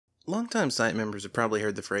Longtime site members have probably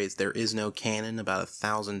heard the phrase, "there is no canon," about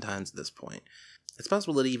 1,000 times at this point. It's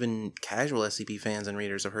possible that even casual SCP fans and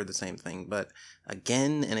readers have heard the same thing, but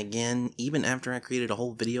again and again, even after I created a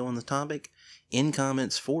whole video on the topic, in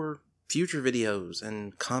comments for future videos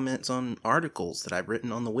and comments on articles that I've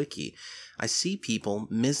written on the wiki, I see people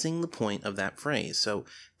missing the point of that phrase. So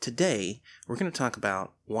today, we're going to talk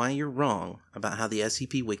about why you're wrong about how the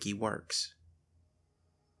SCP Wiki works.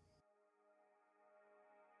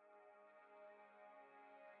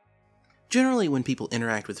 Generally, when people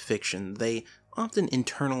interact with fiction, they often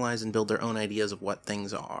internalize and build their own ideas of what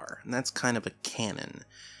things are, and that's kind of a canon.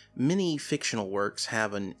 Many fictional works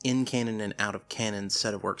have an in-canon and out-of-canon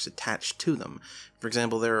set of works attached to them. For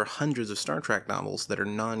example, there are hundreds of Star Trek novels that are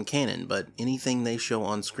non-canon, but anything they show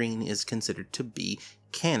on screen is considered to be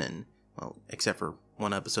canon. Well, except for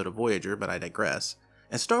one episode of Voyager, but I digress.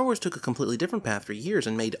 And Star Wars took a completely different path for years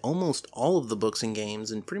and made almost all of the books and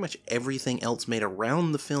games and pretty much everything else made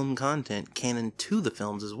around the film content canon to the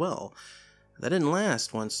films as well. That didn't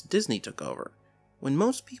last once Disney took over. When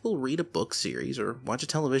most people read a book series or watch a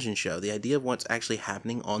television show, the idea of what's actually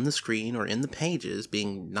happening on the screen or in the pages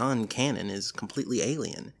being non-canon is completely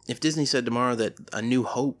alien. If Disney said tomorrow that A New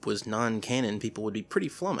Hope was non-canon, people would be pretty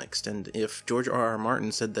flummoxed, and if George R.R.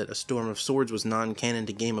 Martin said that A Storm of Swords was non-canon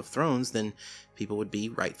to Game of Thrones, then people would be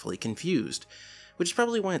rightfully confused. Which is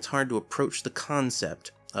probably why it's hard to approach the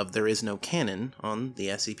concept of there is no canon on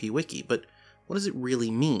the SCP Wiki. But what does it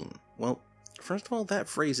really mean? Well, first of all, that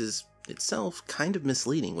phrase is itself kind of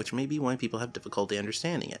misleading, which may be why people have difficulty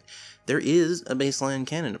understanding it. There is a baseline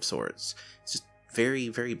canon of sorts. It's just very,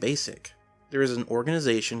 very basic. There is an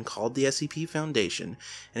organization called the SCP Foundation,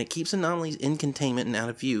 and it keeps anomalies in containment and out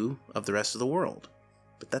of view of the rest of the world.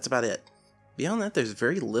 But that's about it. Beyond that, there's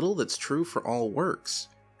very little that's true for all works,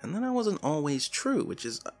 and that wasn't always true, which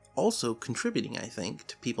is also contributing, I think,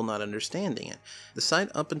 to people not understanding it. The site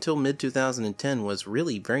up until mid-2010 was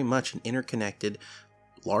really very much an interconnected,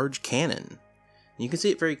 large canon. You can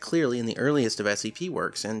see it very clearly in the earliest of SCP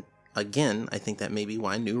works, and again, I think that may be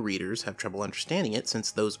why new readers have trouble understanding it,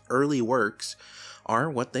 since those early works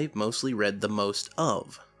are what they've mostly read the most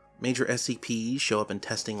of. Major SCPs show up in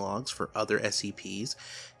testing logs for other SCPs.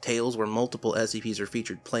 Tales where multiple SCPs are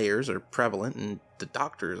featured players are prevalent, and the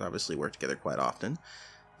Doctors obviously work together quite often.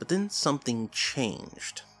 But then something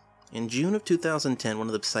changed. In June of 2010, one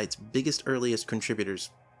of the site's biggest, earliest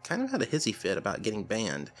contributors kind of had a hissy fit about getting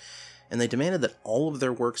banned, and they demanded that all of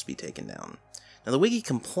their works be taken down. Now, the wiki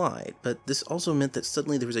complied, but this also meant that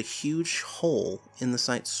suddenly there was a huge hole in the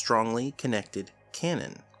site's strongly connected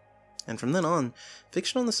canon. And from then on,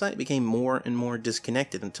 fiction on the site became more and more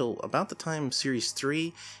disconnected until about the time Series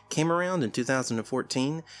 3 came around in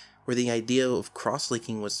 2014, where the idea of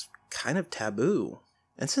cross-linking was kind of taboo.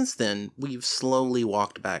 And since then, we've slowly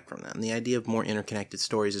walked back from that, and the idea of more interconnected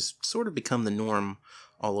stories has sort of become the norm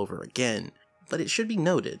all over again. But it should be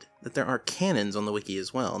noted that there are canons on the wiki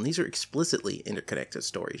as well, and these are explicitly interconnected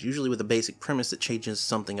stories, usually with a basic premise that changes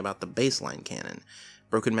something about the baseline canon.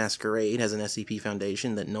 Broken Masquerade has an SCP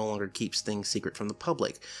Foundation that no longer keeps things secret from the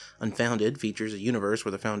public. Unfounded features a universe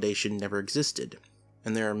where the Foundation never existed.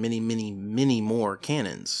 And there are many, many, many more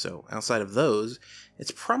canons, so outside of those,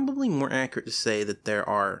 it's probably more accurate to say that there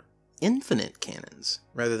are infinite canons,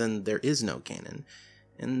 rather than there is no canon.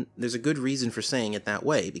 And there's a good reason for saying it that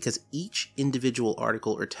way, because each individual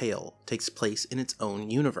article or tale takes place in its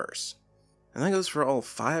own universe. And that goes for all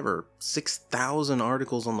 5,000 or 6,000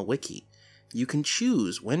 articles on the wiki. You can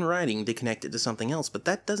choose when writing to connect it to something else, but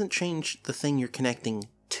that doesn't change the thing you're connecting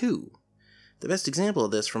to. The best example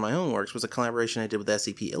of this from my own works was a collaboration I did with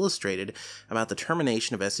SCP Illustrated about the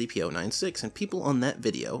termination of SCP-096, and people on that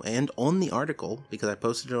video, and on the article, because I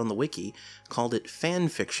posted it on the wiki, called it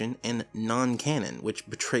fanfiction and non-canon, which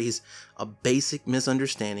betrays a basic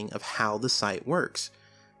misunderstanding of how the site works.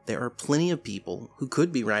 There are plenty of people who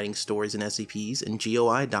could be writing stories in SCPs and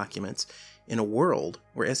GOI documents in a world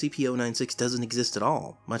where SCP-096 doesn't exist at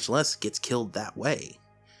all, much less gets killed that way.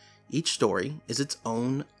 Each story is its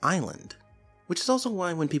own island. Which is also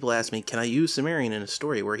why when people ask me, can I use Cimmerian in a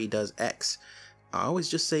story where he does X? I always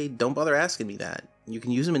just say, don't bother asking me that. You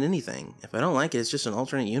can use him in anything. If I don't like it, it's just an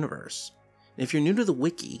alternate universe. And if you're new to the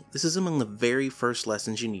wiki, this is among the very first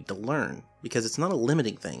lessons you need to learn, because it's not a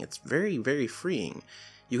limiting thing, it's very, very freeing.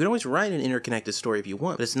 You can always write an interconnected story if you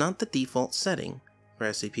want, but it's not the default setting for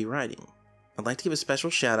SCP writing. I'd like to give a special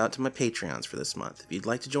shout out to my Patreons for this month. If you'd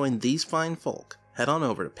like to join these fine folk, head on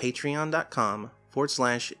over to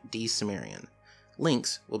patreon.com/DCimmerian.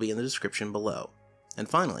 Links will be in the description below. And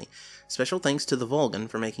finally, special thanks to TheVolgun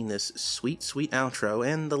for making this sweet, sweet outro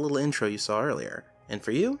and the little intro you saw earlier. And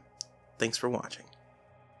for you, thanks for watching.